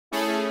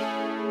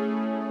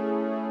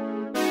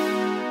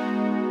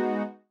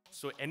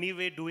So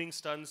anyway, doing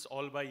stunts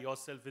all by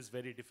yourself is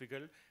very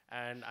difficult.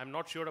 And I'm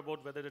not sure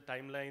about whether the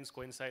timelines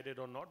coincided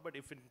or not, but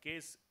if in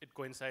case it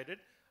coincided,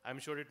 I'm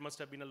sure it must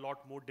have been a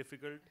lot more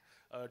difficult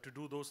to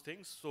do those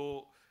things.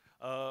 So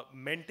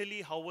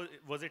mentally, how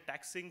was it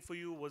taxing for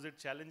you? Was it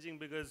challenging?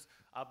 Because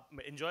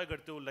enjoy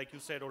karte ho, like you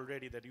said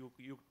already, that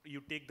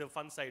you take the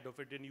fun side of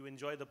it and you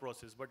enjoy the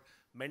process. But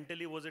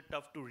mentally, was it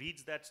tough to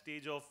reach that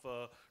stage of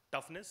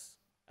toughness?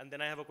 And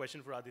then I have a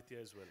question for Aditya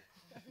as well.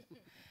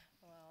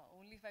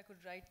 Only if I could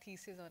write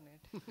thesis on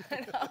it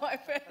and how I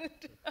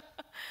felt.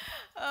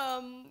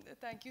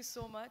 Thank you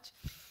so much.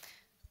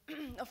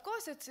 Of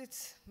course,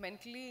 it's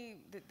mentally,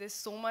 there's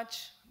so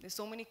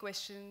many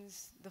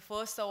questions. The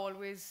first are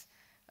always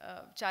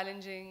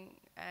challenging,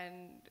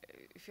 and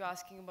if you're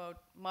asking about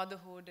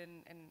motherhood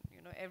and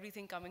you know,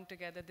 everything coming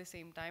together at the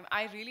same time,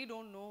 I really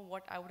don't know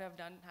what I would have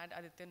done had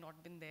Aditya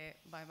not been there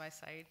by my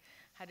side.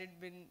 Had it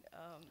been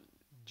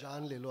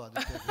Jaan le lo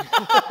Aditya.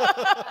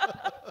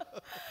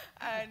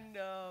 And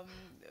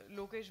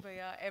Lokesh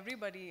Bhaiya,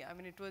 everybody. I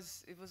mean, it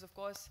was of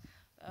course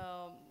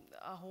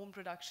a home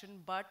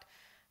production, but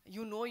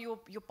you know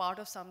you're part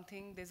of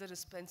something. There's a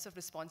sense of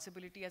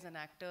responsibility as an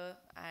actor,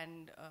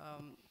 and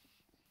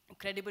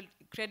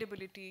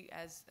credibility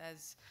as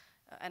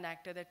an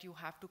actor, that you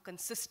have to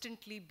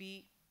consistently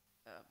be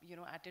you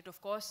know, at it.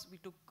 Of course, we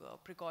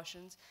took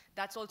precautions.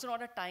 That's also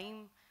not a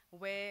time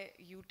where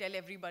you tell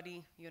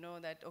everybody, you know,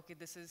 that okay,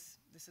 this is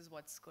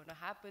what's going to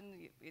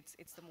happen.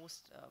 It's the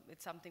most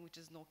it's something which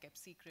is no kept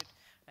secret,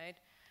 right?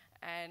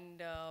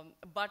 And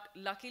but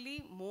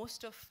luckily,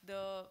 most of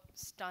the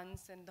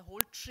stunts and the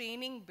whole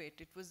training bit,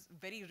 it was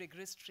very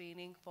rigorous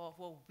training for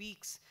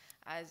weeks.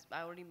 As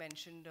I already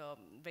mentioned,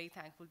 very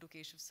thankful to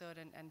Keshav sir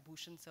and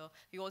Bhushan sir.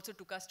 He also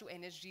took us to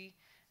NSG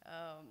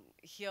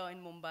here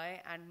in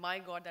Mumbai, and my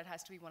God, that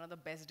has to be one of the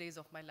best days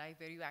of my life,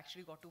 where you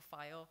actually got to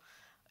fire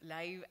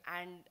live,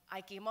 and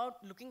I came out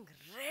looking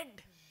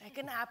red like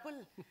an apple.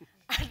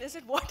 And they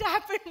said, "What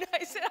happened?"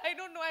 I said, "I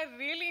don't know. I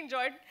really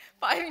enjoyed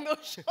firing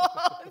those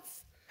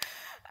shots."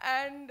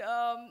 And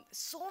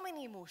so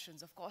many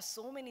emotions, of course,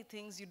 so many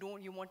things. You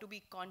want to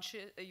be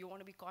conscious, you want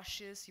to be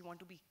cautious, you want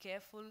to be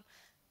careful.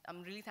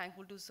 I'm really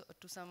thankful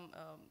to some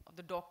of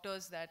the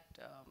doctors that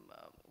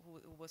who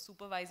were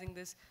supervising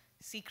this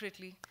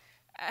secretly.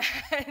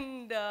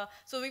 And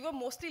so we were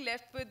mostly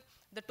left with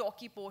the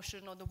talkie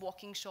portion or the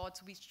walking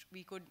shots, which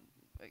we could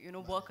you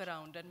know, work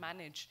around and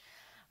manage.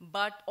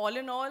 But all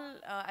in all,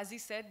 as he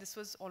said, this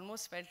was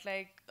almost felt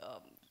like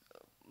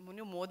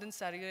more than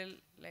surreal.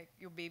 Like,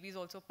 your baby is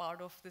also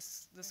part of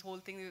this whole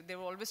thing. There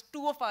were always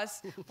two of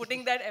us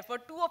putting that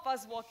effort, two of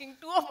us walking,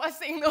 two of us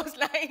saying those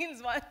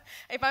lines. One,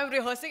 if I'm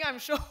rehearsing, I'm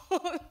sure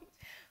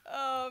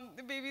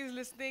the baby is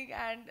listening,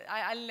 and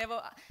I'll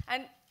never.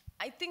 And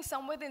I think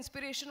somewhere the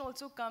inspiration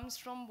also comes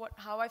from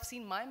how I've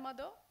seen my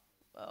mother,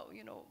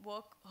 you know,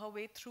 work her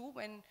way through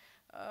when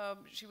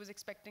she was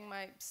expecting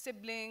my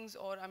siblings,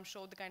 or I'm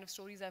sure the kind of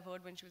stories I've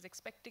heard when she was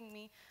expecting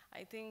me.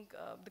 I think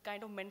the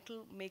kind of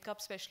mental makeup,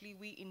 especially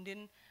we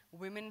Indian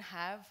women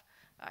have,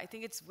 I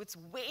think it's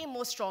way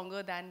more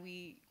stronger than we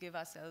give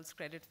ourselves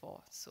credit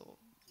for. So.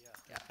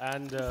 Yeah.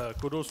 And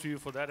kudos to you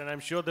for that. And I'm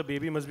sure the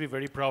baby must be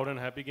very proud and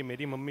happy that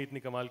my mummy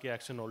itni kamal ki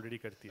action already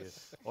karti hai.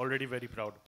 Already very proud.